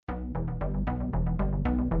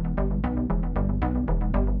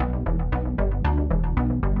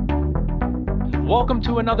Welcome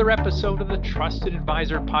to another episode of the Trusted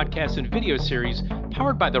Advisor podcast and video series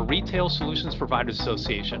powered by the Retail Solutions Providers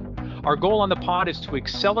Association. Our goal on the pod is to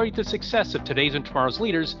accelerate the success of today's and tomorrow's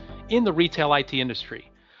leaders in the retail IT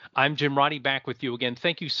industry. I'm Jim Roddy, back with you again.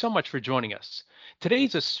 Thank you so much for joining us.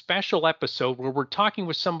 Today's a special episode where we're talking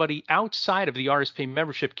with somebody outside of the RSP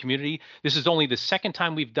membership community. This is only the second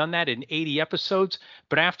time we've done that in 80 episodes,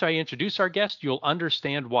 but after I introduce our guest, you'll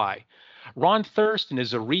understand why. Ron Thurston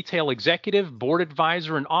is a retail executive, board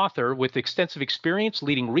advisor, and author with extensive experience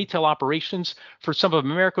leading retail operations for some of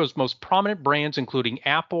America's most prominent brands, including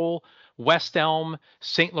Apple, West Elm,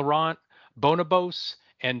 Saint Laurent, Bonobos,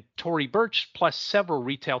 and Tory Burch, plus several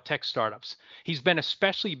retail tech startups. He's been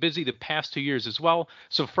especially busy the past 2 years as well.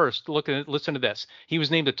 So first, listen to this. He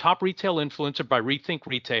was named the top retail influencer by Rethink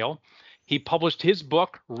Retail. He published his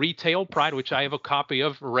book, Retail Pride, which I have a copy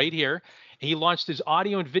of right here. He launched his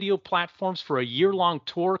audio and video platforms for a year-long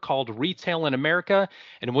tour called Retail in America.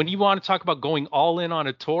 And when you want to talk about going all in on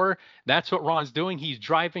a tour, that's what Ron's doing. He's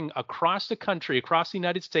driving across the country, across the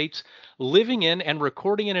United States, living in and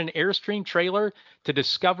recording in an Airstream trailer to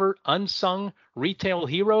discover unsung retail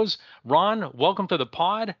heroes. Ron, welcome to the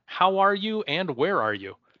pod. How are you and where are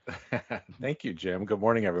you? Thank you, Jim. Good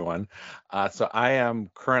morning, everyone. So I am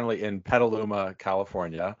currently in Petaluma,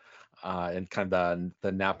 California, in kind of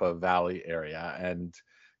the Napa Valley area. And,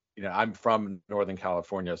 I'm from Northern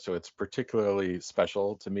California, so it's particularly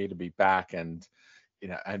special to me to be back and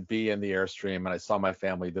be in the Airstream. And I saw my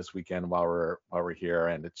family this weekend while we're here,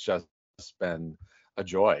 and it's just been a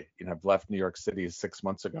joy. I've left New York City 6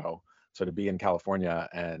 months ago, so to be in California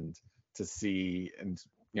and to see and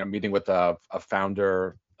meeting with a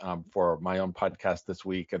founder for my own podcast this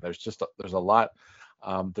week, and there's a lot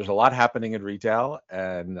happening in retail,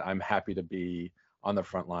 and I'm happy to be on the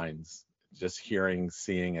front lines, just hearing,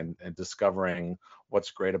 seeing, and discovering what's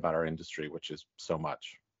great about our industry, which is so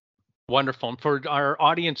much. Wonderful. And for our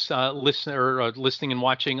audience listening and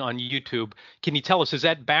watching on YouTube, can you tell us, is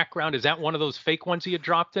that background, is that one of those fake ones you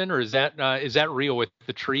dropped in, or is that real with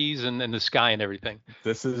the trees and the sky and everything?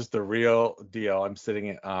 This is the real deal. I'm sitting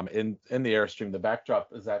in the Airstream. The backdrop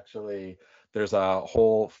is actually, there's a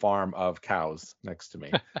whole farm of cows next to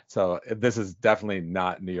me. So this is definitely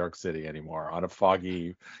not New York City anymore on a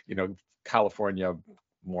foggy, California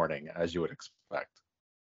morning, as you would expect.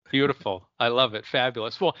 Beautiful. I love it.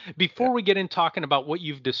 Fabulous. Well, Yeah. before we get in talking about what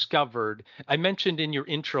you've discovered, I mentioned in your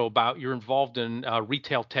intro about you're involved in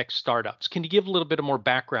retail tech startups. Can you give a little bit of more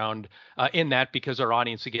background in that, because our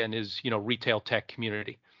audience again is retail tech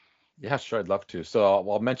community? Yeah, sure, I'd love to. So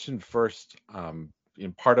I'll mention first,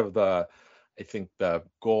 part of I think the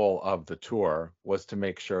goal of the tour was to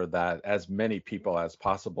make sure that as many people as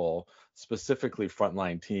possible, specifically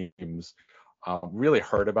frontline teams, really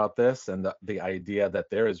heard about this and the idea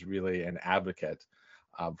that there is really an advocate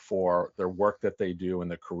for their work that they do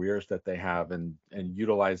and the careers that they have, and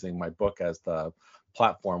utilizing my book as the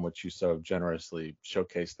platform, which you so generously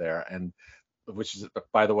showcased there, and which is,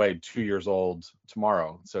 by the way, 2 years old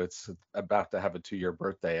tomorrow. So it's about to have a 2-year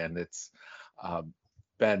birthday, and it's uh,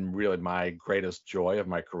 been really my greatest joy of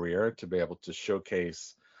my career to be able to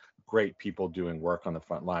showcase great people doing work on the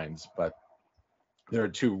front lines. But there are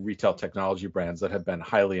two retail technology brands that have been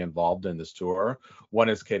highly involved in this tour. One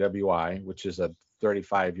is KWI, which is a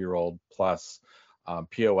 35-year-old plus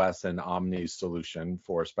POS and Omni solution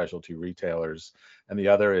for specialty retailers. And the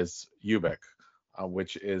other is Ubic,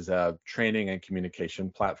 which is a training and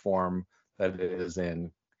communication platform that is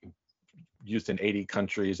used in 80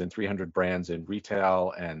 countries and 300 brands in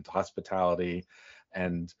retail and hospitality.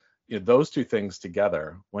 And those two things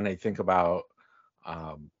together, when I think about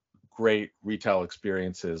great retail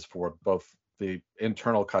experiences for both the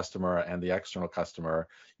internal customer and the external customer,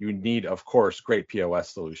 you need, of course, great POS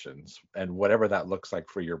solutions. And whatever that looks like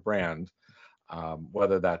for your brand,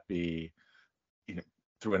 whether that be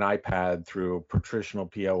through an iPad, through traditional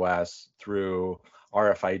POS, through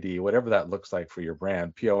RFID, whatever that looks like for your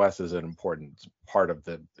brand, POS is an important part of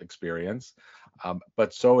the experience.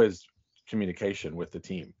 But so is communication with the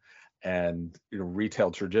team. And retail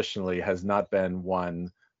traditionally has not been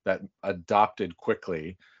one that adopted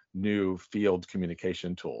quickly new field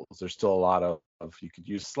communication tools. There's still a lot of you could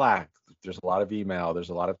use Slack, there's a lot of email, there's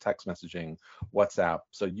a lot of text messaging, WhatsApp.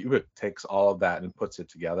 So it takes all of that and puts it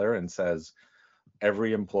together and says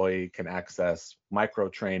every employee can access micro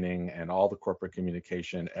training and all the corporate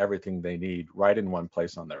communication, everything they need right in one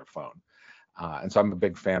place on their phone. And so I'm a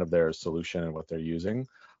big fan of their solution and what they're using.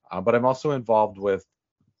 But I'm also involved with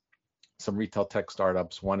some retail tech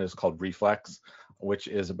startups. One is called Reflex, which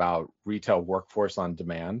is about retail workforce on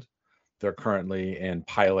demand. They're currently in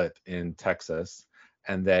pilot in Texas,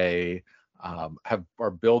 and they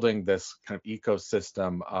are building this kind of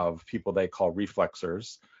ecosystem of people they call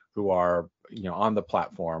reflexers, who are on the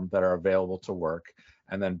platform that are available to work,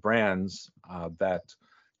 and then brands that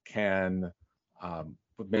can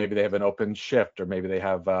maybe they have an open shift, or maybe they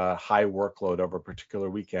have a high workload over a particular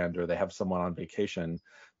weekend, or they have someone on vacation.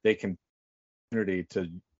 They can opportunity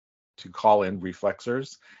to call in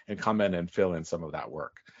reflexers and come in and fill in some of that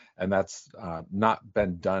work. And that's not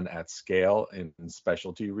been done at scale in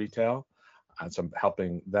specialty retail. And so I'm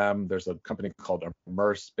helping them. There's a company called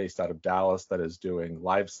Immerse based out of Dallas that is doing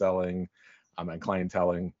live selling and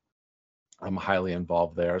clienteling. I'm highly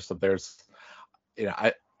involved there. So there's,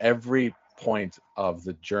 every point of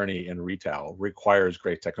the journey in retail requires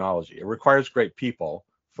great technology. It requires great people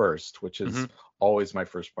first, which is always my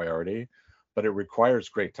first priority, but it requires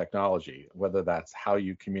great technology, whether that's how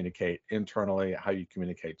you communicate internally, how you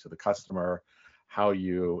communicate to the customer, how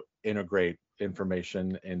you integrate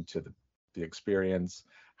information into the experience,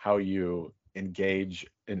 how you engage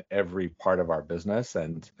in every part of our business.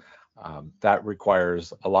 And that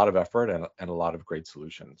requires a lot of effort and a lot of great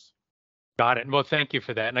solutions. Got it. Well, thank you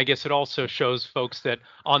for that. And I guess it also shows folks that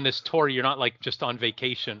on this tour, you're not like just on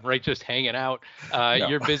vacation, right? Just hanging out. No.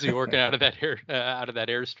 You're busy working out of that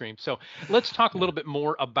Airstream. So let's talk a little bit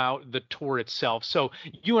more about the tour itself. So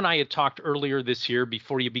you and I had talked earlier this year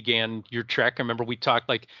before you began your trek. I remember we talked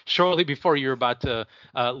like shortly before you were about to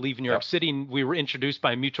leave New York City. And we were introduced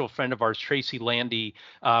by a mutual friend of ours, Tracy Landy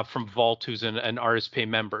from Vault, who's an RSP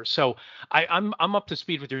member. So I'm up to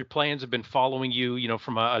speed with your plans. I've been following you,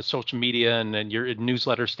 from a social media and your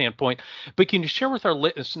newsletter standpoint, but can you share with our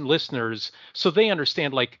listeners so they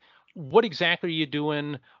understand like what exactly are you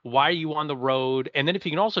doing, why are you on the road, and then if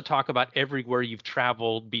you can also talk about everywhere you've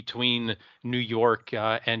traveled between New York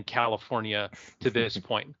and California to this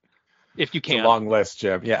point, if you can. It's a long list,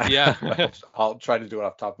 Jim. Yeah. I'll try to do it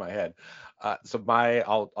off the top of my head.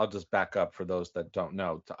 I'll just back up for those that don't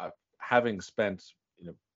know. Having spent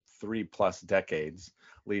 3+ decades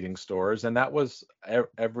leading stores, and that was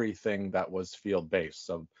everything that was field based.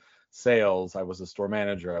 So sales, I was a store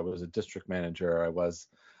manager, I was a district manager, I was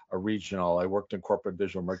a regional, I worked in corporate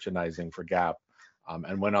visual merchandising for Gap,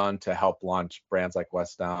 and went on to help launch brands like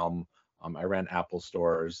West Elm. I ran Apple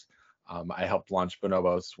stores. I helped launch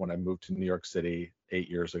Bonobos when I moved to New York City 8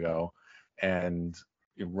 years ago, and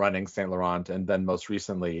running Saint Laurent, and then most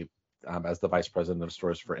recently as the vice president of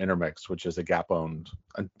stores for Intermix, which is a Gap-owned,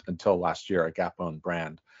 until last year, a Gap-owned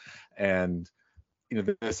brand. And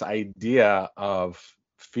this idea of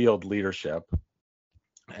field leadership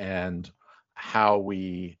and how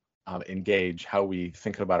we engage, how we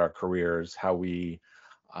think about our careers, how we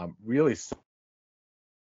really.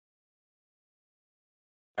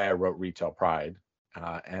 I wrote Retail Pride,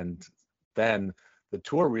 and then the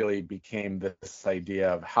tour really became this idea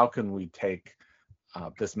of how can we take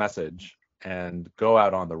this message and go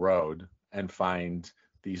out on the road and find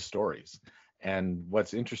these stories. And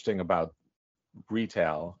what's interesting about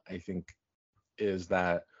retail, I think, is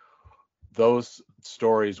that those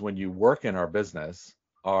stories, when you work in our business,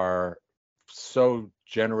 are so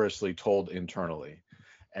generously told internally.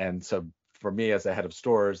 And so for me, as a head of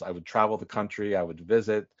stores, I would travel the country, I would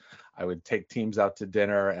visit, I would take teams out to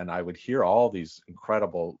dinner, and I would hear all these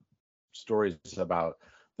incredible stories about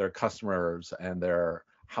their customers and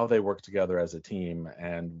how they work together as a team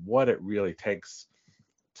and what it really takes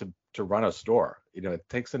to run a store. It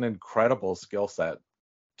takes an incredible skill set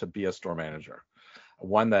to be a store manager,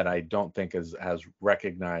 one that I don't think is as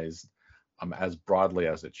recognized as broadly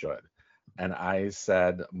as it should. And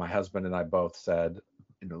my husband and I both said,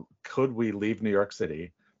 could we leave New York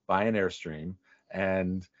City, buy an Airstream,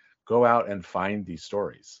 and go out and find these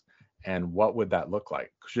stories? And what would that look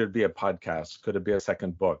like? Should it be a podcast? Could it be a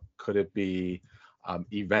second book? Could it be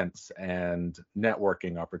events and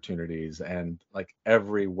networking opportunities? And like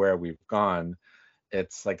everywhere we've gone,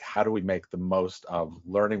 it's like, how do we make the most of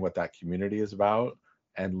learning what that community is about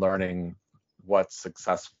and learning what's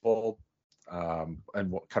successful,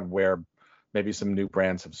 and what kind of where maybe some new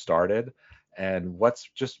brands have started, and what's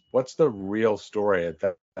the real story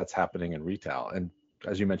that's happening in retail. And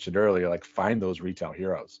as you mentioned earlier, like find those retail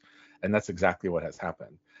heroes. And that's exactly what has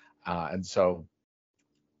happened. And so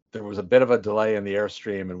there was a bit of a delay in the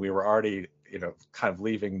Airstream, and we were already, kind of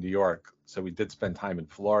leaving New York. So we did spend time in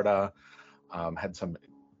Florida, had some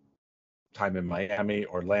time in Miami,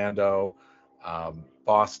 Orlando,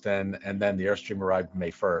 Boston, and then the Airstream arrived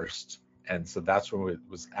May 1st. And so that's when it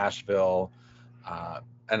was Asheville.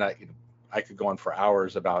 And I could go on for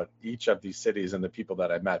hours about each of these cities and the people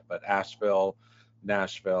that I met, but Asheville,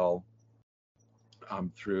 Nashville,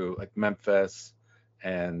 through like Memphis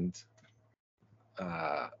and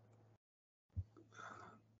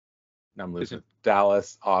I'm Is losing it? it.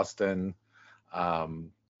 Dallas, Austin,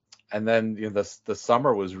 um, and then the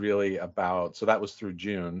summer was really about. So that was through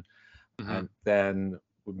June, Hmm. and then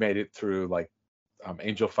we made it through like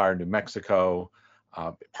Angel Fire, New Mexico,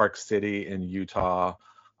 Park City in Utah,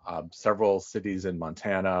 several cities in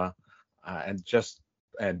Montana, and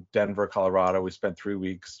Denver, Colorado. We spent 3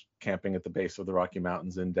 weeks camping at the base of the Rocky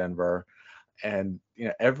Mountains in Denver, and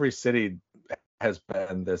every city has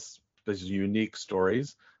been this unique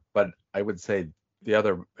stories. But I would say the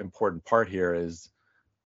other important part here is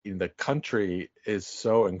the country is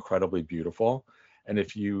so incredibly beautiful. And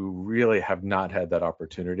if you really have not had that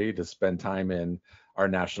opportunity to spend time in our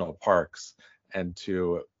national parks and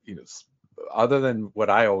to, other than what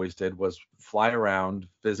I always did was fly around,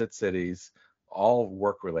 visit cities, all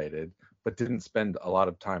work related, but didn't spend a lot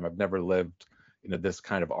of time. I've never lived, this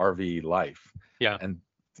kind of RV life. Yeah. And,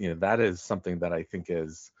 that is something that I think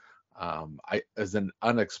is, as an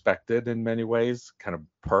unexpected in many ways kind of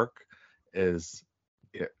perk is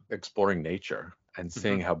exploring nature and Hmm.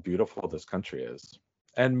 seeing how beautiful this country is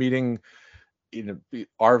and meeting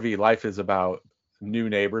RV life is about new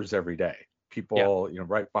neighbors every day. Yeah. People,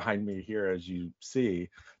 right behind me here, as you see,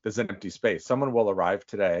 there's an empty space. Someone will arrive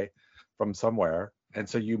today from somewhere, and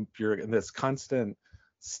so you're in this constant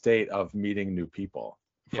state of meeting new people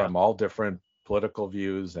Yeah. from all different political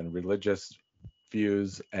views and religious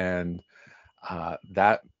views, and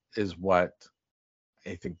that is what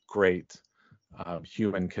I think great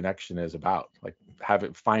human connection is about, like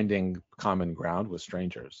finding common ground with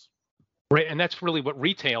strangers. Right, and that's really what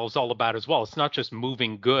retail is all about as well. It's not just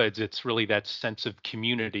moving goods; it's really that sense of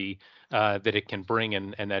community that it can bring,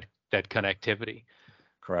 and that connectivity.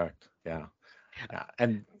 Correct. Yeah. Yeah.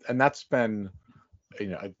 And that's been,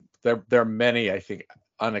 there are many, I think,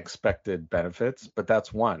 unexpected benefits, but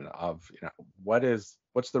that's one of,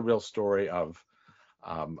 what's the real story of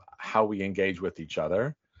how we engage with each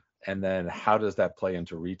other, and then how does that play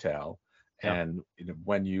into retail? Yeah. And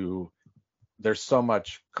when there's so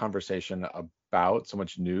much conversation about, so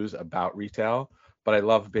much news about retail, but I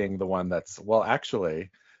love being the one that's, well,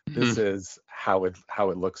 actually, Mhm. this is how it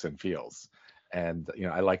looks and feels. And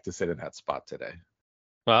I like to sit in that spot today.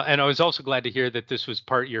 Well, and I was also glad to hear that this was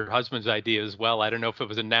part your husband's idea as well. I don't know if it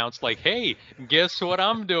was announced like, "Hey, guess what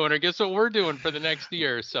I'm doing," or "Guess what we're doing for the next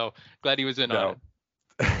year." So glad he was in on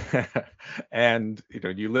it. No. And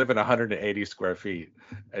you live in 180 square feet,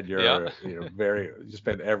 and Yeah. you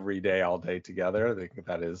spend every day all day together. I think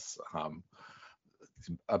that is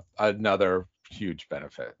another huge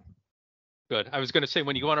benefit. Good. I was going to say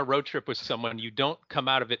when you go on a road trip with someone, you don't come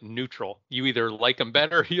out of it neutral. You either like them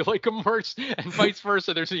better, or you like them worse, and vice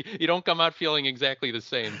versa. You don't come out feeling exactly the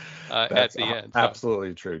same at That's the end. So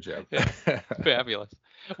absolutely true, Jim. yeah, fabulous.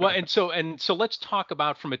 Well, and so let's talk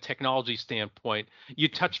about from a technology standpoint. You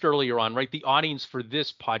touched earlier on, right? The audience for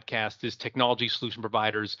this podcast is technology solution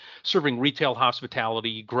providers serving retail,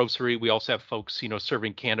 hospitality, grocery. We also have folks,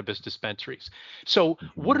 serving cannabis dispensaries. So,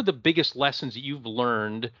 what Mhm. are the biggest lessons that you've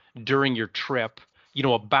learned during your trip?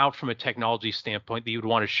 About from a technology standpoint that you would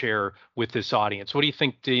want to share with this audience. What do you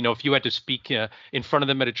think? If you had to speak in front of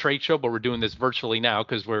them at a trade show, but we're doing this virtually now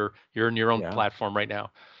because you're in your own Yeah. platform right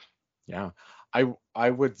now. Yeah. I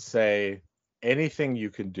would say anything you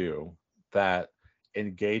can do that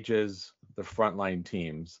engages the frontline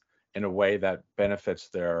teams in a way that benefits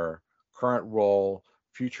their current role,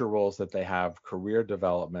 future roles that they have, career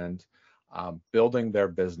development, building their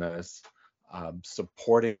business,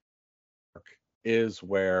 supporting work is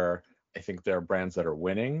where I think there are brands that are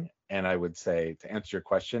winning. And I would say, to answer your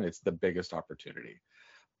question, it's the biggest opportunity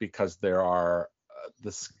because there are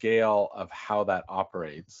the scale of how that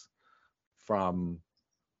operates from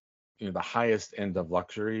the highest end of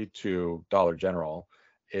luxury to Dollar General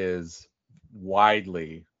is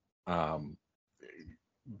widely um,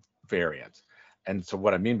 variant. And so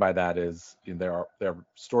what I mean by that is there are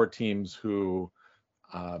store teams who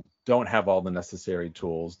don't have all the necessary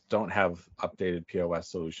tools, don't have updated POS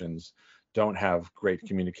solutions, don't have great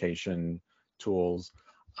communication tools,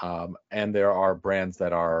 and there are brands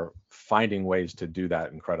that are finding ways to do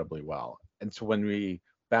that incredibly well. And so when we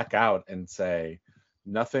back out and say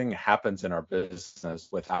nothing happens in our business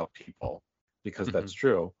without people, because Hmm. that's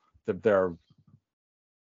true, that there are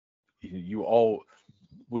you all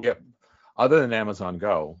we get other than Amazon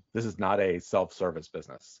Go, this is not a self-service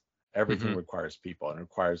business. Everything Hmm. requires people and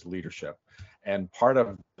requires leadership. And part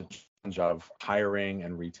of the challenge of hiring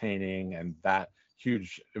and retaining and that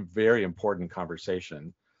huge, very important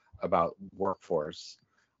conversation about workforce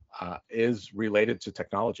is related to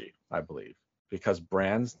technology, I believe, because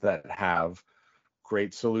brands that have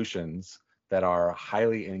great solutions that are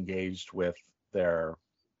highly engaged with their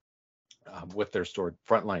with their store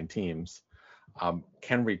frontline teams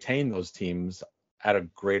can retain those teams at a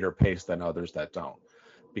greater pace than others that don't,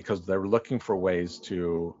 because they're looking for ways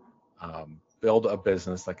to build a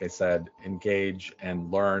business, like I said, engage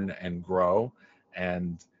and learn and grow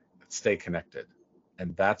and stay connected.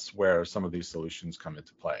 And that's where some of these solutions come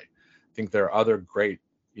into play. I think there are other great,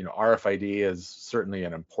 RFID is certainly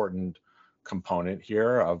an important component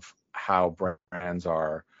here of how brands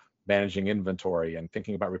are managing inventory and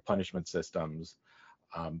thinking about replenishment systems.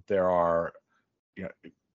 There are, you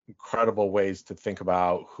know, incredible ways to think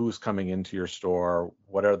about who's coming into your store,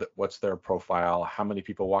 what's their profile, how many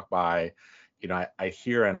people walk by. I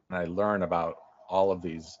hear and I learn about all of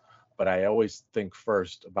these, but I always think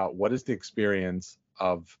first about what is the experience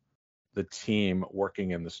of the team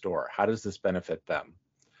working in the store? How does this benefit them?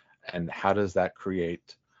 And how does that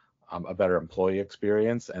create a better employee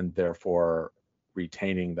experience and therefore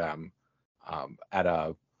retaining them at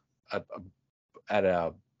a, a, at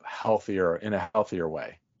a in a healthier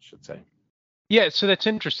way, I should say. Yeah, so that's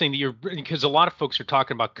interesting that because a lot of folks are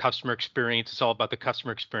talking about customer experience. It's all about the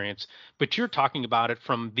customer experience, but you're talking about it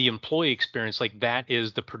from the employee experience. Like that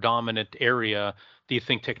is the predominant area do you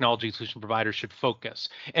think technology solution providers should focus?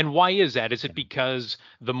 And why is that? Is it because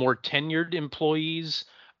the more tenured employees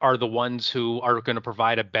are the ones who are going to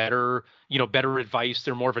provide a better advice?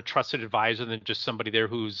 They're more of a trusted advisor than just somebody there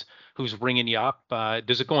who's ringing you up.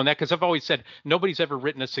 Does it go on that? Because I've always said nobody's ever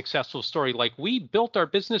written a successful story like we built our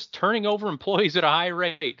business turning over employees at a high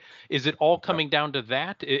rate. Is it all coming down to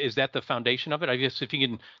that? Is that the foundation of it? I guess if you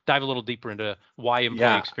can dive a little deeper into why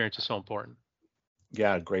employee experience is so important.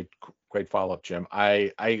 Yeah, great follow-up, Jim.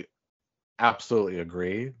 I absolutely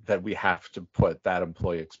agree that we have to put that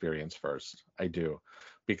employee experience first. I do,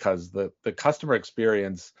 because the customer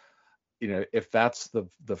experience, if that's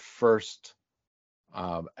the first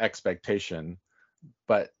expectation,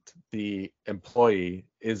 but the employee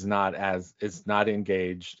is not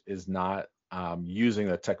engaged, is not using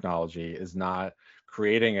the technology, is not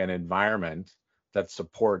creating an environment that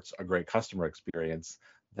supports a great customer experience,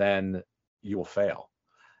 then you will fail.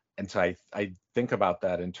 And so I think about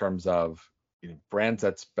that in terms of brands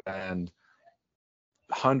that spend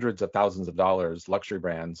hundreds of thousands of dollars, luxury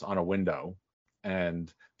brands, on a window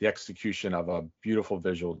and the execution of a beautiful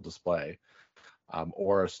visual display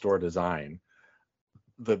or a store design.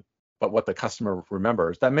 But what the customer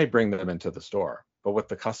remembers, that may bring them into the store, but what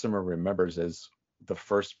the customer remembers is the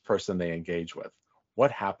first person they engage with.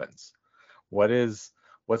 What happens?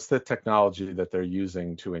 What's the technology that they're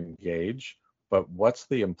using to engage, but what's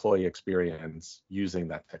the employee experience using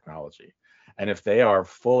that technology? And if they are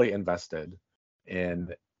fully invested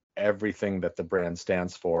in everything that the brand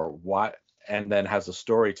stands for, and then has a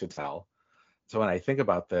story to tell. So when I think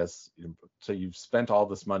about this, so you've spent all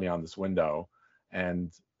this money on this window,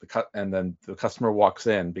 and then the customer walks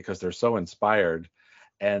in because they're so inspired,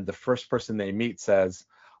 and the first person they meet says,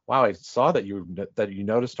 "Wow, I saw that you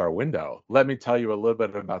noticed our window. Let me tell you a little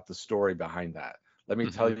bit about the story behind that. Let me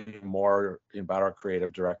tell you more about our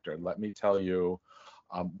creative director. Let me tell you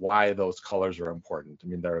why those colors are important." I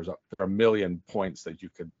mean, there are a million points that you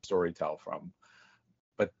could storytell from,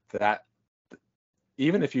 but that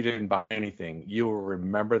even if you didn't buy anything, you will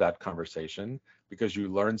remember that conversation because you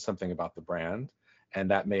learned something about the brand, and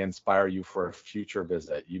that may inspire you for a future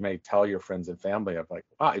visit. You may tell your friends and family of like,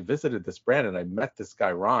 "Wow, I visited this brand and I met this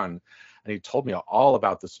guy Ron, and he told me all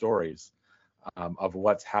about the stories of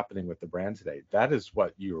what's happening with the brand today." That is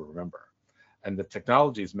what you remember. And the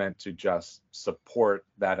technology is meant to just support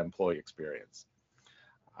that employee experience.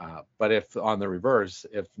 But if on the reverse,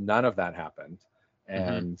 if none of that happened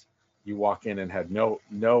and you walk in and had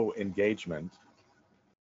no engagement,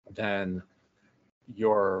 then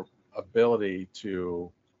your ability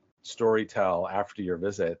to storytell after your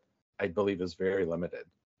visit, I believe, is very limited.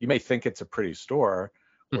 You may think it's a pretty store,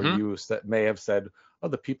 or you may have said, "Oh,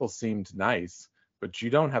 the people seemed nice," but you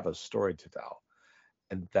don't have a story to tell.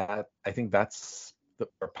 And I think that's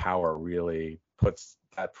where power really puts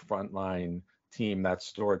that frontline team, that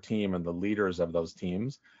store team, and the leaders of those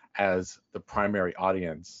teams as the primary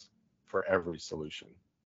audience for every solution.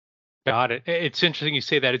 Got it. It's interesting you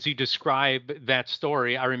say that. As you describe that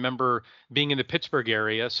story, I remember being in the Pittsburgh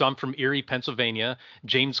area. So I'm from Erie, Pennsylvania.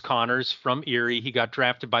 James Conner's from Erie. He got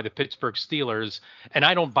drafted by the Pittsburgh Steelers. And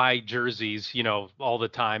I don't buy jerseys, all the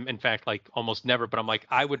time. In fact, like almost never. But I'm like,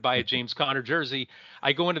 I would buy a James Conner jersey.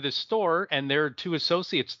 I go into this store and there are two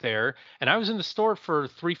associates there. And I was in the store for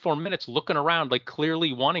 3-4 minutes looking around, like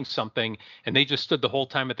clearly wanting something. And they just stood the whole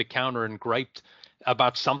time at the counter and griped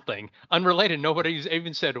about something unrelated. Nobody's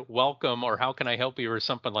even said welcome or how can I help you or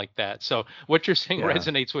something like that. So what you're saying Yeah.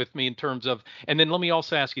 resonates with me in terms of, and then let me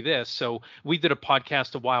also ask you this. So we did a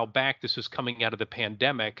podcast a while back. This was coming out of the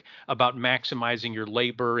pandemic about maximizing your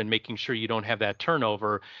labor and making sure you don't have that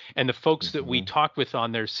turnover. And the folks that we Hmm. talked with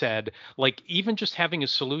on there said, like, even just having a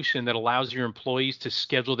solution that allows your employees to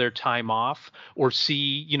schedule their time off or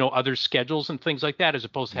see, other schedules and things like that, as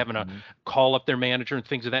opposed to having to Hmm. call up their manager and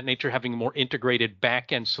things of that nature, having a more integrated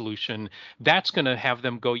back end solution, that's going to have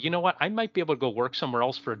them go, you know what, I might be able to go work somewhere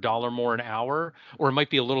else for $1 more an hour, or it might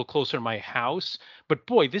be a little closer to my house. But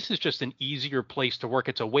boy, this is just an easier place to work.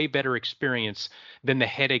 It's a way better experience than the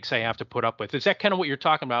headaches I have to put up with. Is that kind of what you're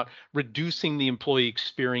talking about? Reducing the employee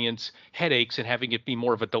experience headaches and having it be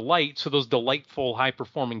more of a delight. So those delightful, high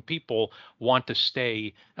performing people want to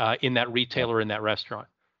stay in that Yeah, retailer, in that restaurant.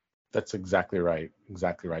 that's exactly right.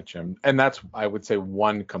 Exactly right, Jim. And that's, I would say,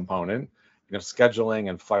 one component. Scheduling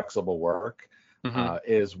and flexible work Hmm.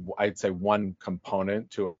 is, I'd say, one component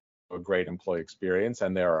to a great employee experience,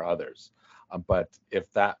 and there are others. But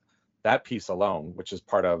if that piece alone, which is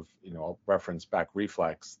part of, I'll reference back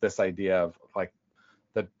Reflex, this idea of like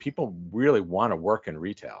that people really want to work in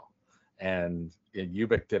retail. And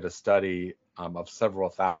Ubic did a study of several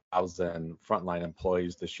thousand frontline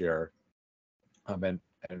employees this year, and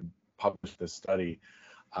published this study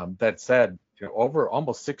that said, over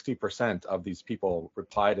almost 60% of these people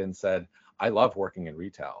replied and said, I love working in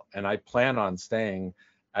retail and I plan on staying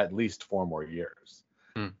at least 4 more years.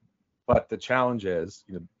 Mm. But the challenge is,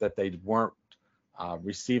 that they weren't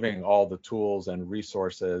receiving all the tools and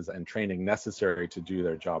resources and training necessary to do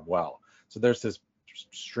their job well. So there's this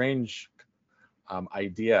strange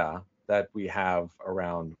idea that we have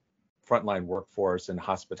around frontline workforce and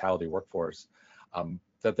hospitality workforce,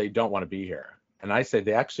 that they don't want to be here. And I say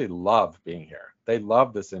they actually love being here. They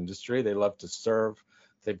love this industry. They love to serve.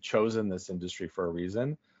 They've chosen this industry for a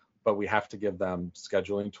reason, but we have to give them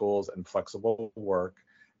scheduling tools and flexible work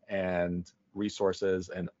and resources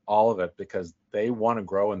and all of it because they want to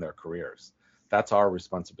grow in their careers. That's our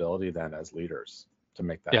responsibility then as leaders to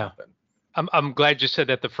make that Yeah. happen. I'm glad you said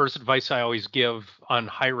that. The first advice I always give on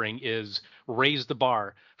hiring is raise the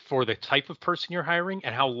bar for the type of person you're hiring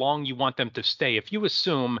and how long you want them to stay. If you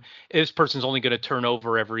assume this person's only going to turn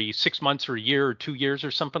over every 6 months or a year or 2 years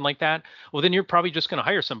or something like that, well, then you're probably just going to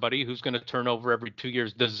hire somebody who's going to turn over every 2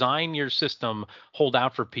 years. Design your system, hold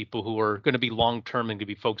out for people who are going to be long term and going to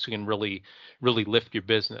be folks who can really, really lift your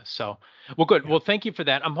business. So, well, good. Yeah. Well, thank you for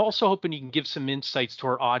that. I'm also hoping you can give some insights to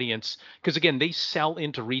our audience because, again, they sell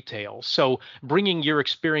into retail. So, bringing your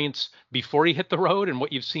experience before you hit the road and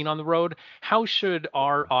what you've seen on the road, how should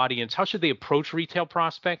our audience, how should they approach retail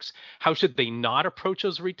prospects? How should they not approach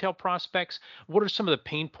those retail prospects? What are some of the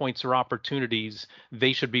pain points or opportunities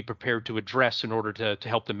they should be prepared to address in order to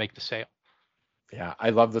help them make the sale? Yeah,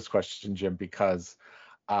 I love this question, Jim, because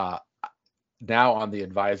uh, now on the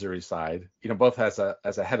advisory side, both as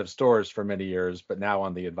a head of stores for many years, but now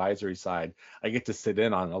on the advisory side, I get to sit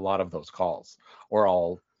in on a lot of those calls, or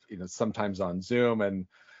I'll, sometimes on Zoom, and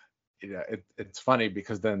it's funny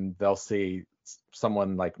because then they'll see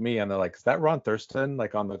someone like me, and they're like, "Is that Ron Thurston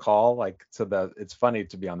like on the call?" Like, so that it's funny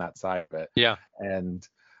to be on that side of it. Yeah. And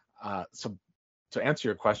so to answer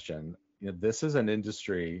your question, this is an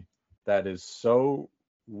industry that is so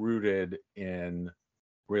rooted in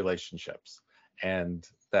relationships, and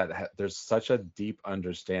that there's such a deep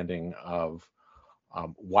understanding of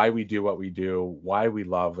why we do what we do, why we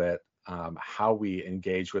love it, how we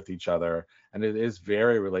engage with each other, and it is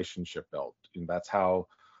very relationship built. That's how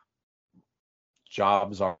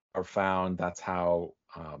jobs are found. That's how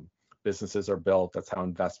businesses are built. That's how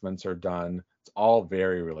investments are done. It's all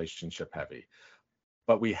very relationship heavy.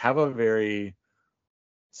 But we have a very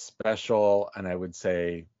special, and I would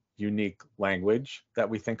say unique language that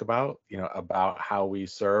we think about, about how we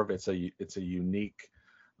serve. It's a unique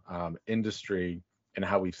industry in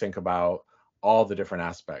how we think about all the different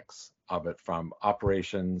aspects of it, from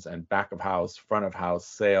operations and back of house, front of house,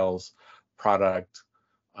 sales, product,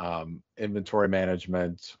 inventory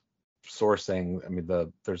management, sourcing. I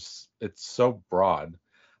mean, it's so broad.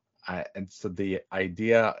 And so the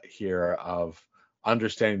idea here of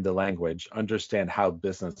understanding the language, understand how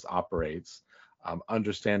business operates,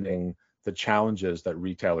 understanding the challenges that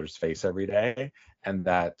retailers face every day, and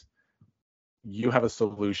that you have a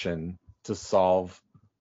solution to solve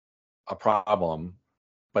a problem,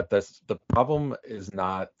 but the problem is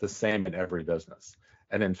not the same in every business.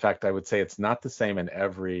 And in fact, I would say it's not the same in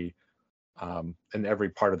every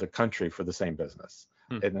part of the country for the same business.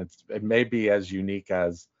 Hmm. And it may be as unique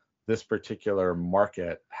as this particular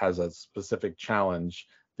market has a specific challenge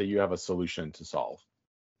that you have a solution to solve.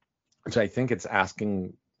 So I think it's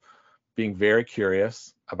being very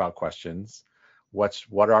curious about questions.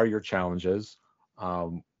 What are your challenges?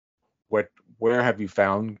 Where have you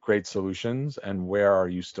found great solutions, and where are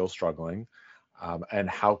you still struggling? And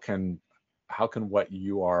how can what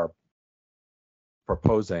you are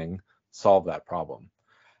proposing solve that problem?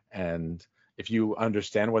 And if you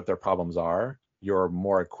understand what their problems are, you're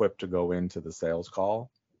more equipped to go into the sales call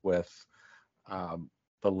with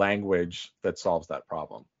the language that solves that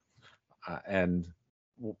problem. And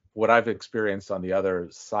what I've experienced on the other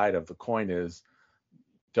side of the coin is,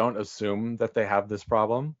 don't assume that they have this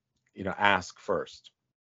problem. Ask first,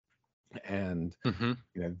 and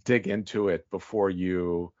dig into it before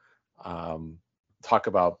you talk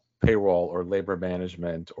about payroll or labor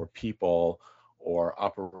management or people or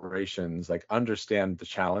operations. Like, understand the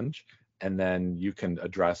challenge, and then you can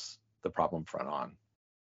address the problem front on.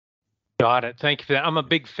 Got it. Thank you for that. I'm a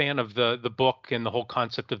big fan of the book and the whole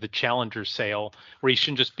concept of the challenger sale, where you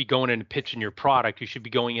shouldn't just be going in and pitching your product. You should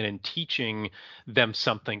be going in and teaching them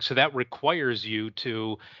something. So that requires you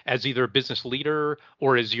to, as either a business leader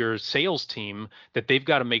or as your sales team, that they've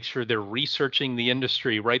got to make sure they're researching the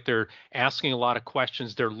industry, right? They're asking a lot of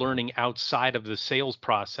questions. They're learning outside of the sales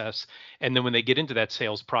process. And then when they get into that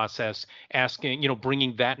sales process, asking,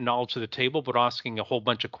 bringing that knowledge to the table, but asking a whole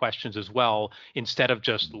bunch of questions as well, instead of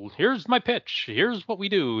just, here's my pitch, here's what we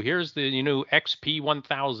do, here's the XP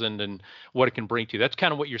 1000 and what it can bring to you. That's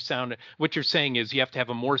kind of what you're saying is you have to have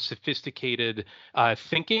a more sophisticated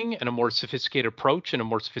thinking and a more sophisticated approach and a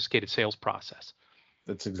more sophisticated sales process.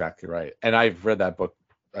 That's exactly right. And I've read that book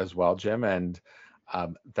as well, Jim, and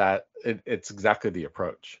that it's exactly the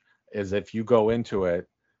approach. Is if you go into it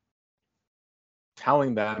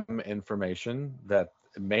telling them information that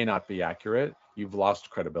may not be accurate, you've lost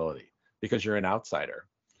credibility, because you're an outsider.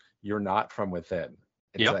 You're not from within.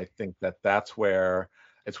 And so I think that's where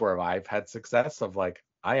I've had success of, like,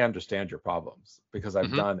 I understand your problems because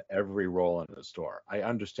I've done every role in the store. I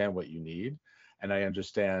understand what you need, and I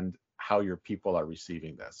understand how your people are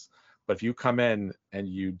receiving this. But if you come in and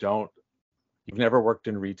you've never worked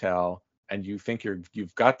in retail, and you think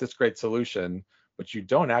you've got this great solution, but you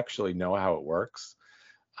don't actually know how it works,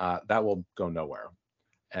 that will go nowhere.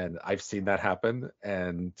 And I've seen that happen.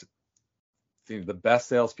 And the best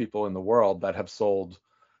salespeople in the world that have sold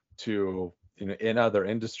to in other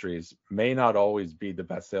industries may not always be the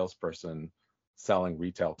best salesperson selling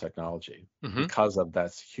retail technology, because of the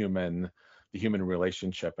human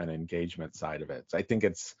relationship and engagement side of it. So I think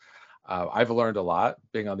I've learned a lot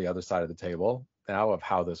being on the other side of the table now of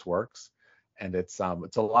how this works, and it's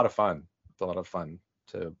a lot of fun. It's a lot of fun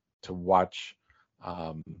to watch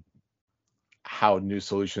how new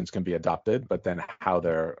solutions can be adopted, but then how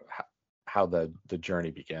the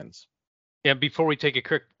journey begins. Yeah, before we take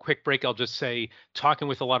a quick break, I'll just say, talking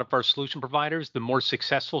with a lot of our solution providers, the more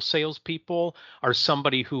successful salespeople are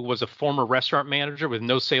somebody who was a former restaurant manager with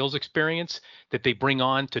no sales experience that they bring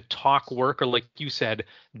on to talk work, or, like you said,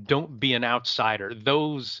 don't be an outsider.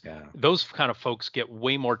 Those kind of folks get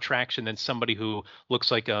way more traction than somebody who looks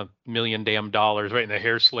like $1 million damn dollars, right? And the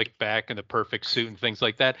hair slicked back and the perfect suit and things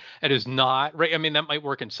like that. It is not right. I mean, that might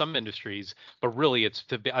work in some industries, but really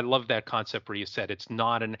I love that concept where you said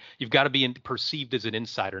you've got to be perceived as an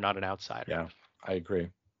insider, not an outsider. Yeah, I agree.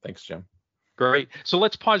 Thanks, Jim. Great. So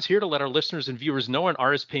let's pause here to let our listeners and viewers know an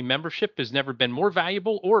RSPay membership has never been more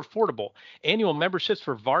valuable or affordable. Annual memberships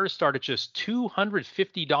for VARs start at just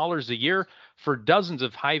 $250 a year. For dozens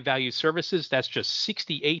of high-value services, that's just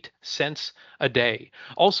 68 cents a day.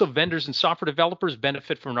 Also, vendors and software developers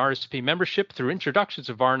benefit from an RSPay membership through introductions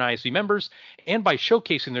of VAR and ISV members, and by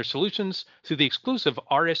showcasing their solutions through the exclusive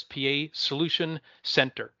RSPA Solution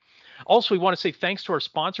Center. Also, we want to say thanks to our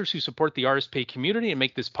sponsors who support the RSPay community and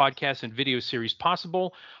make this podcast and video series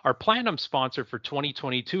possible. Our platinum sponsor for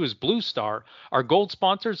 2022 is Blue Star. Our gold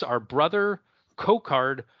sponsors are Brother,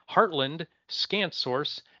 CoCard, Heartland,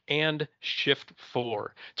 ScanSource, and Shift4.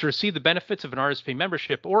 To receive the benefits of an RSPay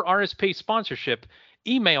membership or RSPay sponsorship,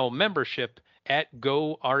 email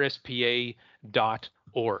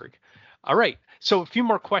membership@gorspa.org. All right. So a few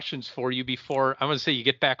more questions for you before I'm going to say you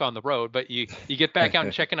get back on the road, but you get back out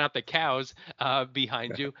and checking out the cows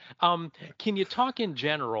behind you. Can you talk in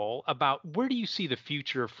general about where do you see the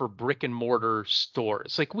future for brick and mortar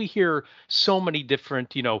stores? Like, we hear so many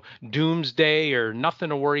different, doomsday or nothing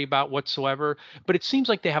to worry about whatsoever, but it seems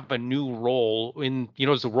like they have a new role in,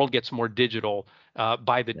 as the world gets more digital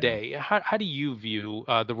by the day. How do you view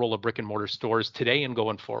the role of brick and mortar stores today and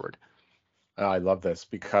going forward? I love this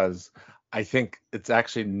because I think it's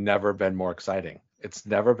actually never been more exciting. It's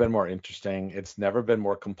never been more interesting. It's never been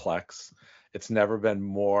more complex. It's never been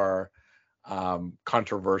more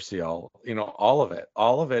controversial. All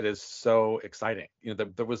of it is so exciting.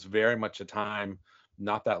 There was very much a time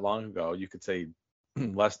not that long ago, you could say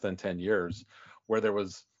less than 10 years, where there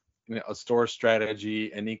was a store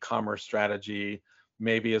strategy, an e-commerce strategy,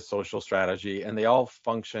 maybe a social strategy, and they all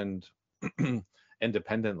functioned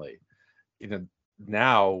independently. you know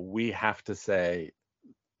Now we have to say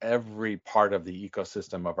every part of the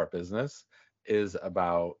ecosystem of our business is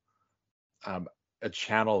about um, a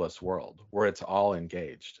channelless world where it's all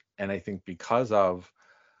engaged. And I think because of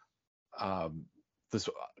um, this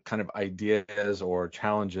kind of ideas or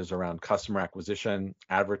challenges around customer acquisition,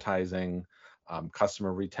 advertising,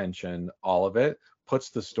 customer retention, all of it puts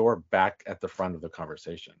the store back at the front of the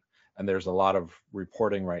conversation. And there's a lot of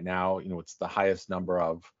reporting right now. It's the highest number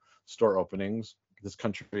of store openings this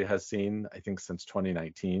country has seen, I think, since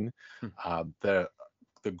 2019. Hmm.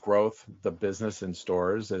 The growth, the business in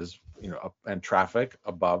stores is, and traffic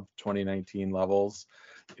above 2019 levels.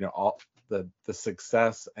 All the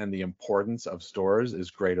success and the importance of stores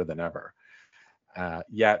is greater than ever.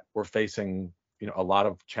 Yet we're facing, a lot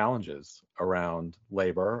of challenges around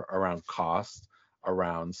labor, around cost,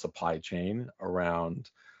 around supply chain, around,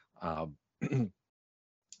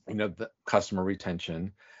 the customer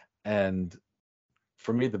retention. And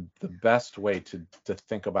for me, the best way to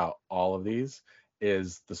think about all of these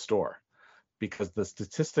is the store, because the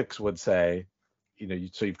statistics would say,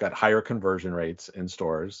 so you've got higher conversion rates in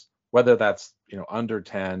stores, whether that's under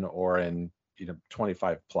 10 or in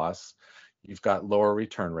 25 plus. You've got lower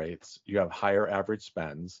return rates. You have higher average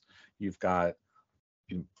spends. You've got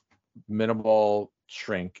minimal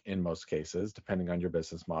shrink in most cases, depending on your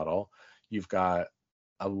business model. You've got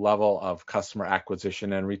a level of customer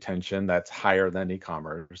acquisition and retention that's higher than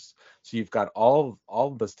e-commerce. So you've got all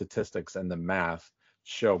the statistics and the math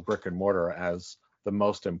show brick and mortar as the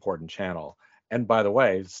most important channel. And by the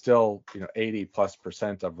way, still,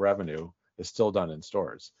 80+% of revenue is still done in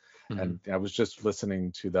stores. Mm-hmm. And I was just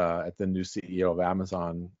listening to the new CEO of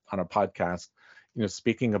Amazon on a podcast,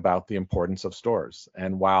 speaking about the importance of stores.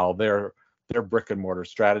 And while their brick and mortar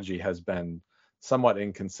strategy has been somewhat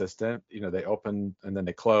inconsistent, they open and then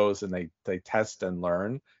they close and they test and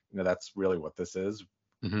learn. That's really what this is.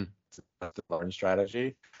 Mm-hmm. It's a learn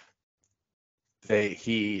strategy.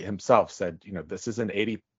 He himself said, this is an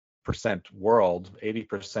 80% world,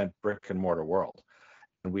 80% brick and mortar world.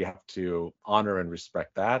 And we have to honor and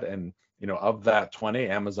respect that. And, of that 20,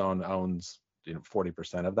 Amazon owns,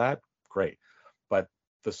 40% of that. Great. But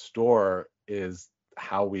the store is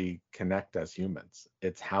how we connect as humans.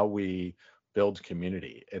 It's how we build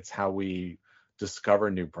community. It's how we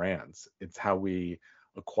discover new brands. It's how we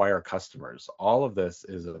acquire customers. All of this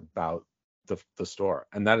is about the store.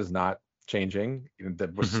 And that is not changing.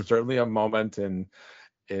 There was certainly a moment in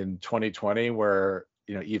 2020 where,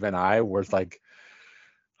 even I was like,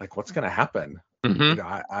 what's going to happen? Mm-hmm.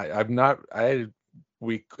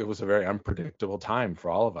 It was a very unpredictable time for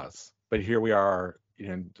all of us, but here we are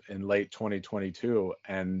in late 2022,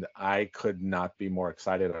 and I could not be more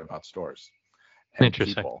excited about stores and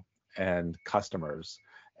people and customers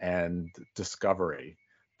and discovery,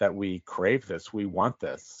 that we crave this, we want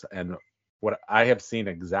this. And what I have seen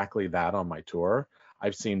exactly that on my tour.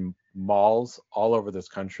 I've seen malls all over this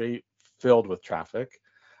country filled with traffic.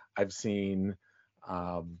 I've seen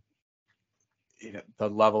the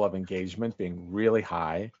level of engagement being really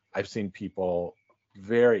high. I've seen people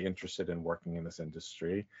very interested in working in this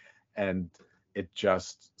industry, and it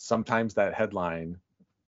just, sometimes that headline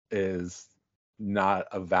is not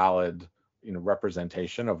a valid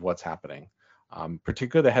representation of what's happening.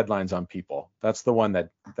 Particularly the headlines on people. That's the one that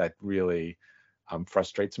really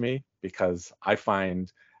frustrates me, because I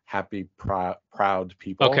find happy, proud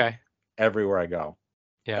people everywhere I go.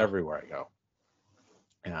 Yeah. Everywhere I go.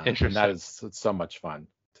 And that is, it's so much fun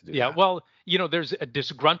to do. Yeah, that. well, there's a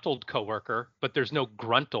disgruntled coworker, but there's no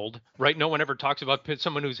gruntled, right? No one ever talks about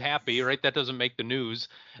someone who's happy, right? That doesn't make the news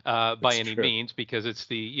by any means, because it's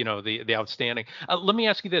the outstanding. Let me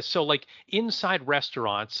ask you this. So like inside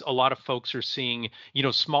restaurants, a lot of folks are seeing,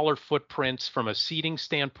 smaller footprints from a seating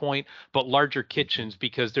standpoint, but larger kitchens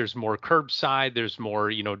because there's more curbside, there's more,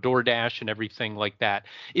 DoorDash and everything like that.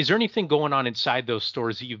 Is there anything going on inside those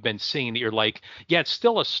stores that you've been seeing that you're like, yeah, it's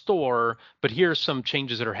still a store, but here's some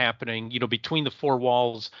changes that are happening, between the four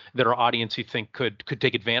walls that our audience, you think, could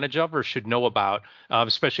take advantage of or should know about,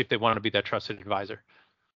 especially if they want to be that trusted advisor?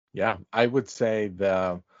 Yeah, I would say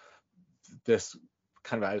this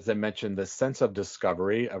kind of, as I mentioned, the sense of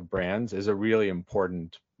discovery of brands is a really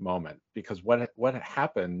important moment, because what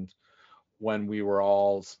happened when we were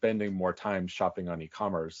all spending more time shopping on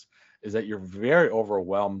e-commerce is that you're very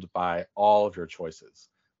overwhelmed by all of your choices.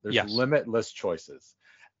 There's Yes. limitless choices.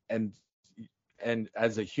 And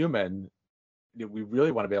as a human, we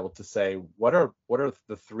really want to be able to say, what are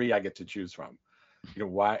the three I get to choose from?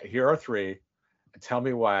 Why? Here are three. Tell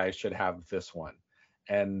me why I should have this one.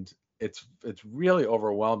 And it's really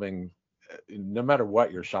overwhelming, no matter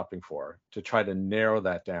what you're shopping for, to try to narrow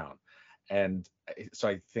that down. And so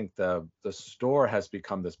I think the store has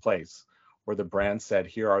become this place where the brand said,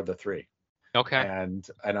 here are the three. Okay. And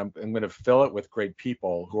I'm going to fill it with great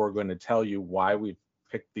people who are going to tell you why we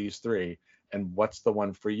picked these three and what's the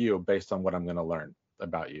one for you based on what I'm going to learn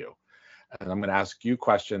about you. And I'm going to ask you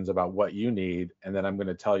questions about what you need, and then I'm going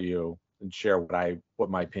to tell you and share what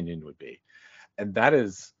my opinion would be. And that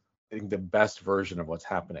is, I think, the best version of what's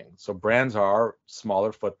happening. So brands are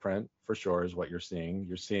smaller footprint for sure, is what you're seeing.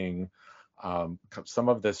 You're seeing some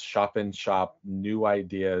of this shop in shop, new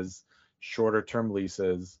ideas, shorter term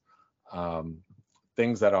leases,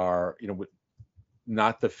 things that are,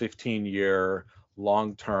 not the 15-year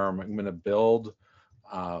long term. I'm going to build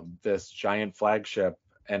this giant flagship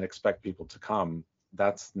and expect people to come.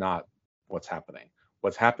 That's not what's happening.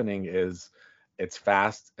 What's happening is it's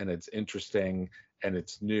fast and it's interesting and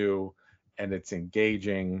it's new and it's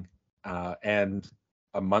engaging. And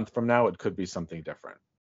a month from now, it could be something different.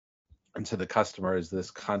 And to the customer is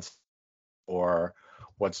this constant or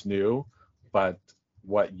what's new, but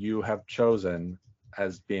what you have chosen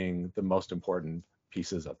as being the most important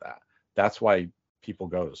pieces of that. That's why people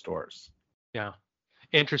go to stores. Yeah.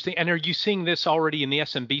 Interesting. And are you seeing this already in the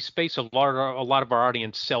SMB space? A lot of our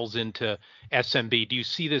audience sells into SMB. Do you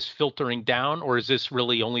see this filtering down, or is this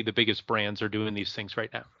really only the biggest brands are doing these things right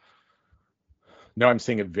now? No, I'm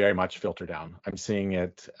seeing it very much filter down. I'm seeing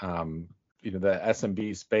it, the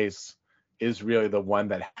SMB space is really the one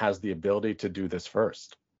that has the ability to do this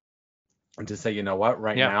first and to say, you know what,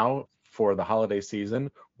 right Yeah. now for the holiday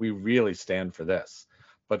season, we really stand for this.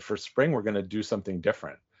 But for spring, we're going to do something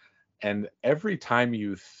different. And every time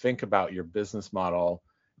you think about your business model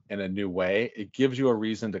in a new way, it gives you a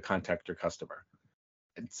reason to contact your customer.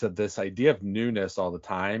 And so this idea of newness all the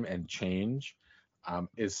time and change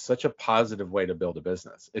is such a positive way to build a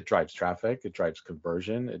business. It drives traffic, it drives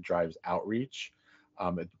conversion, it drives outreach.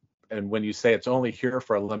 And when you say it's only here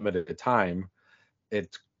for a limited time,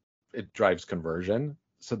 it drives conversion.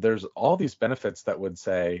 So there's all these benefits that would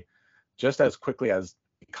say, just as quickly as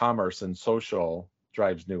e-commerce and social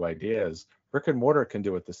drives new ideas, brick and mortar can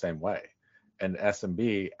do it the same way. And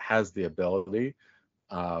SMB has the ability.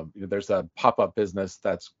 There's a pop-up business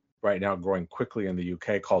that's right now growing quickly in the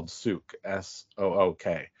UK called Sook, Sook.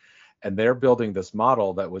 And they're building this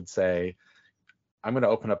model that would say, I'm going to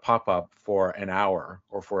open a pop-up for an hour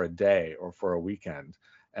or for a day or for a weekend.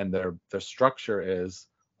 And their structure is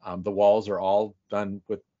the walls are all done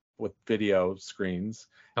with video screens,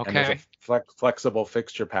 and there's a flexible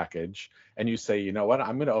fixture package. And you say, you know what,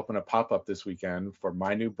 I'm going to open a pop-up this weekend for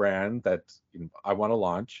my new brand that I want to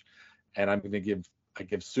launch, and I'm going to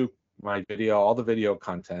give Sook my video, all the video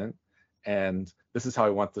content, and this is how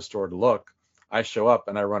I want the store to look. I show up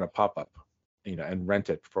and I run a pop-up, and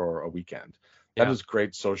rent it for a weekend. That is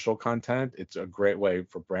great social content. It's a great way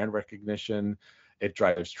for brand recognition. It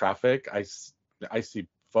drives traffic. I see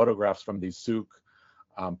photographs from these Sook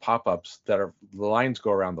pop-ups that are, the lines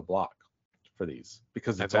go around the block for these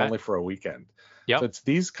because it's only for a weekend. So it's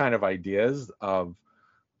these kind of ideas of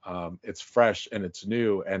it's fresh and it's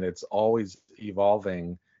new and it's always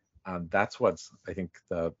evolving. That's what's, I think,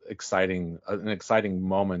 an exciting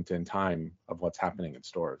moment in time of what's happening in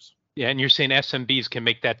stores. Yeah, and you're saying SMBs can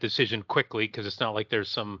make that decision quickly because it's not like there's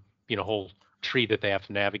some whole tree that they have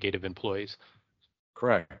to navigate of employees.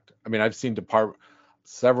 Correct. I mean, I've seen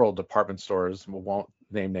several department stores, won't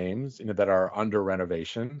name names, that are under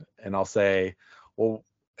renovation, and I'll say, well,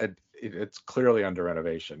 it's clearly under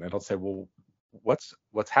renovation, and I'll say, well, what's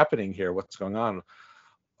happening here? What's going on?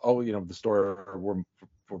 Oh, the store, we're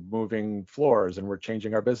moving floors and we're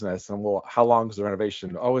changing our business. And well, how long is the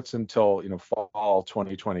renovation? Oh, it's until fall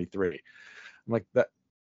 2023. I'm like, that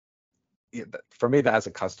for me, that as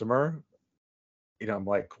a customer, I'm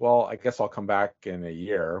like, well, I guess I'll come back in a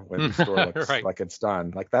year when the store looks like it's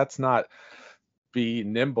done. Like, that's not, be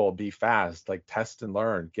nimble, be fast, like test and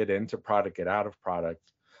learn, get into product, get out of product.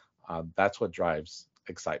 That's what drives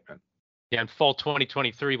excitement. Yeah, and fall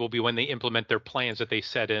 2023 will be when they implement their plans that they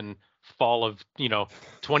set in fall of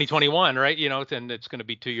 2021, right? And it's going to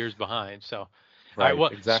be 2 years behind. So, all right.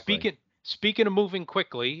 Well, exactly. Speaking of moving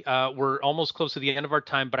quickly, we're almost close to the end of our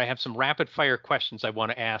time, but I have some rapid fire questions I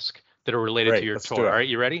want to ask that are related to your tour. All right,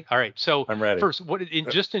 you ready? All right. So I'm ready. First,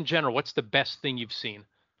 just in general, what's the best thing you've seen?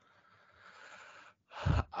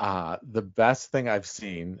 The best thing I've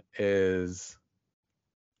seen is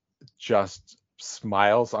just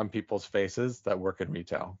smiles on people's faces that work in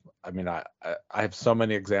retail. I mean, I have so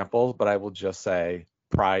many examples, but I will just say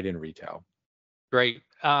pride in retail. Great.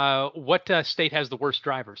 What state has the worst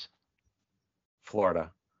drivers?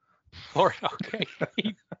 Florida. Florida. Okay.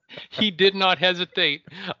 He did not hesitate.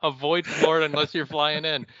 Avoid Florida unless you're flying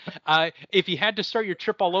in. If you had to start your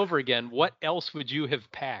trip all over again, what else would you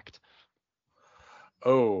have packed?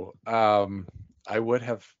 Oh, I would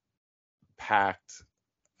have packed.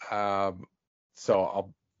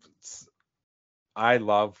 So I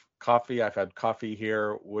love coffee. I've had coffee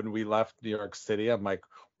here. When we left New York City, I'm like,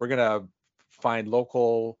 we're gonna find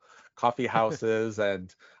local coffee houses,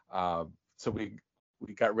 and so we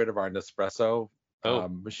got rid of our Nespresso Oh,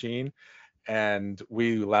 machine, and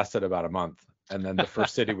we lasted about a month. And then the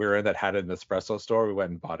first city we were in that had an Nespresso store, we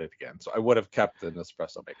went and bought it again. So I would have kept the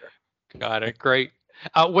Nespresso maker. got it. Great.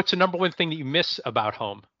 What's the number one thing that you miss about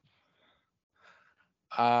home?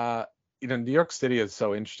 Uh, New York City is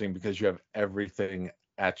so interesting because you have everything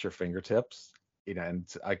at your fingertips. And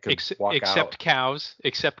I could walk out. Except cows.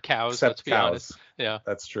 Except cows. Let's Except be honest. cows. Yeah.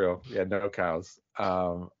 That's true. Yeah, no cows.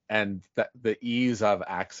 And the ease of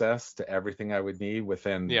access to everything I would need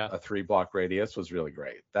within Yeah. a 3 block radius was really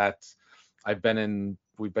great.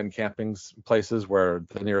 We've been camping places where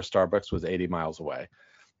the nearest Starbucks was 80 miles away.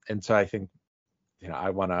 And so I think, I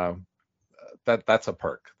want to, that's a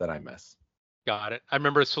perk that I miss. Got it. I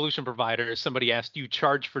remember a solution provider, somebody asked, you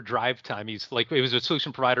charge for drive time? He's like, it was a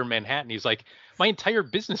solution provider in Manhattan. He's like, my entire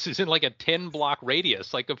business is in like a 10-block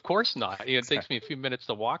radius. Like, of course not. It takes me a few minutes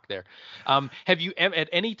to walk there. Have you at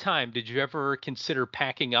any time, did you ever consider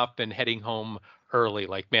packing up and heading home early?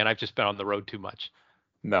 Like, man, I've just been on the road too much.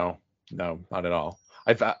 No, not at all.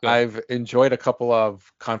 Good. I've enjoyed a couple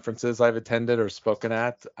of conferences I've attended or spoken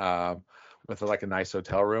at with like a nice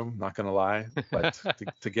hotel room, not gonna lie, but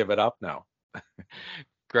to give it up, no.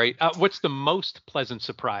 Great. What's the most pleasant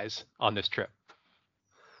surprise on this trip?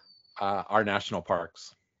 Our national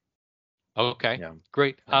parks. Okay. Yeah.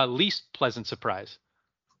 Great. Yeah. Least pleasant surprise.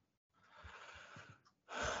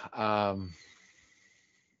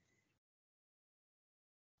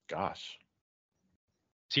 Gosh.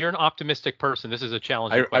 So you're an optimistic person. This is a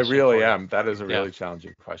challenging I question really for you. am. That is a Yeah. really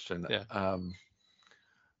challenging question. Yeah.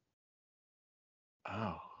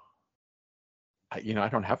 Oh, I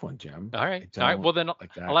don't have one, Jim. All right. I All right. don't Well, then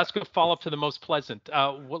like I'll that. ask a follow up to the most pleasant.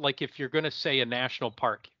 Like if you're going to say a national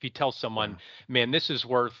park, if you tell someone, Yeah. man, this is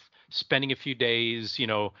worth spending a few days,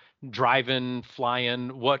 driving,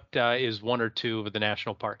 flying, what is one or two of the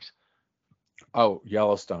national parks? Oh,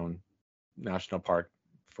 Yellowstone National Park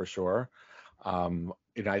for sure.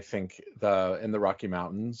 I think in the Rocky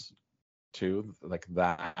Mountains too, like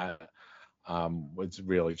that was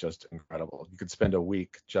really just incredible. You could spend a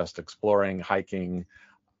week just exploring, hiking.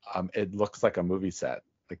 It looks like a movie set.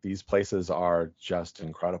 Like these places are just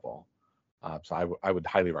incredible. So I would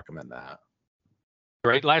highly recommend that.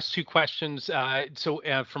 Great. Last two questions. So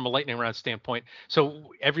from a lightning round standpoint,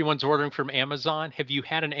 so everyone's ordering from Amazon. Have you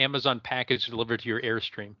had an Amazon package delivered to your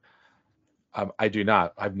Airstream? I do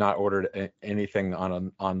not. I've not ordered anything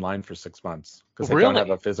online for 6 months because I don't have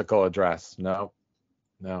Really? a physical address. No,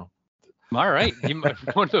 no. All right. You might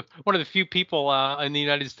one of the few people in the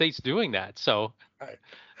United States doing that. So, Right.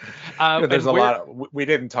 There's and a where? lot we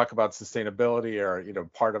didn't talk about sustainability or,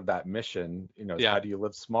 part of that mission, is how Yeah. do you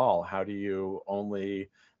live small? How do you only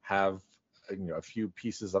have, a few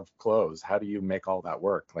pieces of clothes? How do you make all that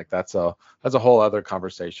work? Like that's a whole other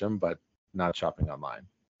conversation, but not shopping online.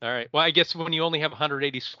 All right. Well, I guess when you only have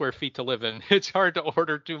 180 square feet to live in, it's hard to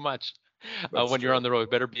order too much That's when you're on true. the road.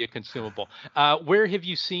 Better be a consumable. Where have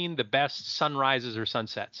you seen the best sunrises or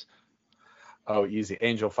sunsets? Oh, easy.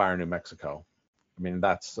 Angel Fire, New Mexico. I mean,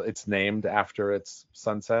 it's named after its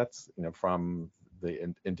sunsets, from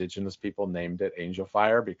the indigenous people named it Angel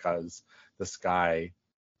Fire because the sky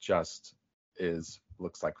just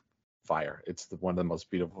looks like fire. It's one of the most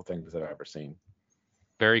beautiful things I've ever seen.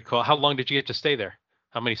 Very cool. How long did you get to stay there?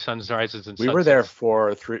 How many sunrises and We were there sunsets?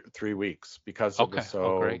 for three weeks because it was Okay.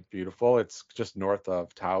 Oh, so great. beautiful. It's just north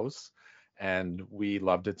of Taos, and we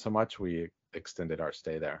loved it so much we extended our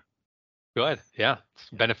stay there. Good. Yeah. It's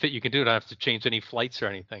a Yeah, benefit you can do. Don't have to change any flights or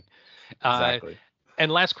anything. Uh, exactly.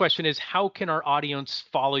 and last question is, how can our audience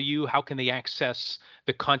follow you? How can they access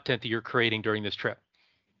the content that you're creating during this trip?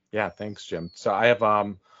 Yeah, thanks, Jim. So I have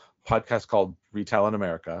podcast called Retail in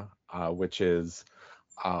America, which is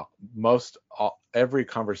uh, every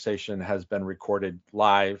conversation has been recorded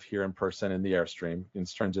live here in person in the Airstream.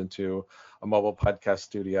 It's turned into a mobile podcast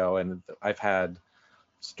studio, and I've had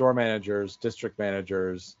store managers, district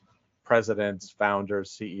managers, presidents,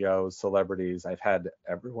 founders, CEOs, celebrities. I've had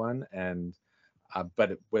everyone, and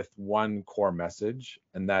but with one core message,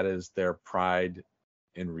 and that is their pride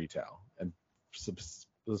in retail, and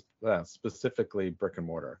specifically brick and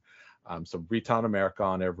mortar. So Retail in America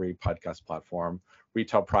on every podcast platform,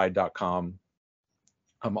 retailpride.com.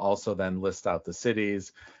 Also then list out the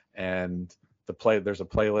cities, and there's a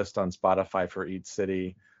playlist on Spotify for each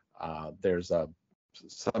city.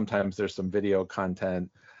 Sometimes there's some video content.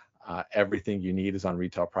 Everything you need is on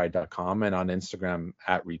retailpride.com, and on Instagram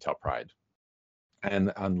at retailpride,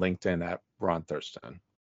 and on LinkedIn at Ron Thurston.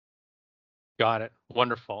 Got it.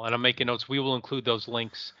 Wonderful. And I'm making notes. We will include those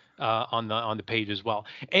links on the page as well.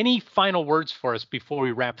 Any final words for us before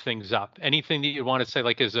we wrap things up? Anything that you want to say,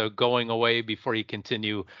 like as a going away before you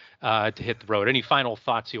continue to hit the road? Any final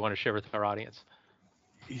thoughts you want to share with our audience?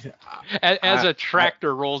 As a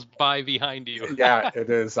tractor rolls by behind you. Yeah,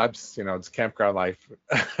 it is. It's campground life.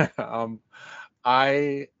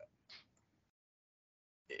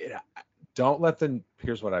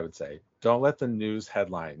 Here's what I would say. Don't let the news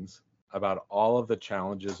headlines about all of the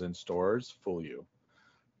challenges in stores fool you.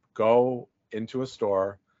 Go into a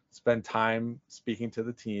store, spend time speaking to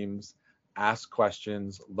the teams, ask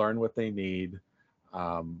questions, learn what they need,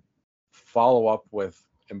 follow up with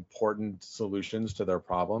important solutions to their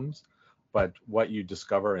problems. But what you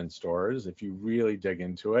discover in stores, if you really dig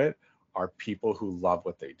into it, are people who love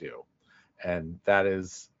what they do. And that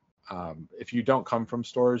is, if you don't come from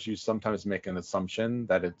stores, you sometimes make an assumption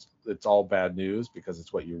that it's all bad news because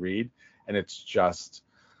it's what you read. And it's just,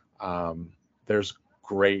 there's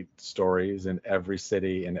great stories in every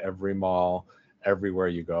city, in every mall, everywhere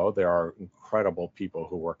you go. There are incredible people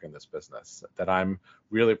who work in this business that I'm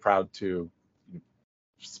really proud to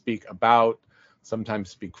speak about, sometimes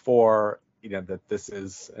speak for, that this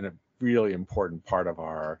is a really important part of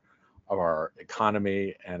our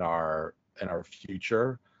economy and our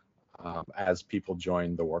future as people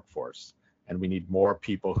join the workforce. And we need more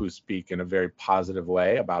people who speak in a very positive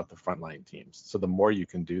way about the frontline teams. So the more you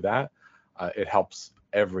can do that, it helps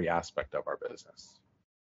every aspect of our business.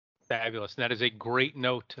 Fabulous. And that is a great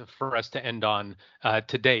note for us to end on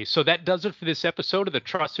today. So that does it for this episode of The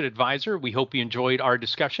Trusted Advisor. We hope you enjoyed our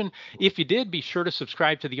discussion. If you did, be sure to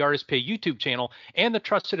subscribe to the RSPA YouTube channel and the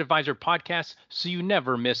Trusted Advisor podcast so you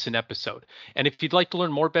never miss an episode. And if you'd like to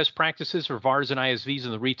learn more best practices for VARs and ISVs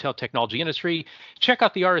in the retail technology industry, check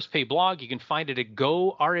out the RSPA blog. You can find it at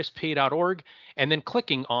gorspa.org and then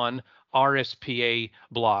clicking on RSPA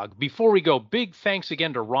blog. Before we go, big thanks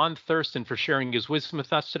again to Ron Thurston for sharing his wisdom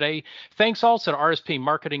with us today. Thanks also to RSPA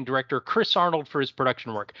Marketing Director Chris Arnold for his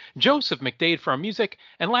production work, Joseph McDade for our music,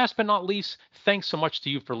 and last but not least, thanks so much to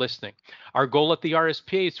you for listening. Our goal at the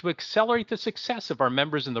RSPA is to accelerate the success of our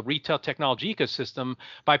members in the retail technology ecosystem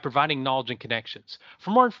by providing knowledge and connections.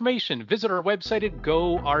 For more information, visit our website at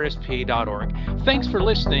gorspa.org. Thanks for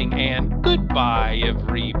listening, and goodbye,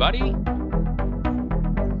 everybody.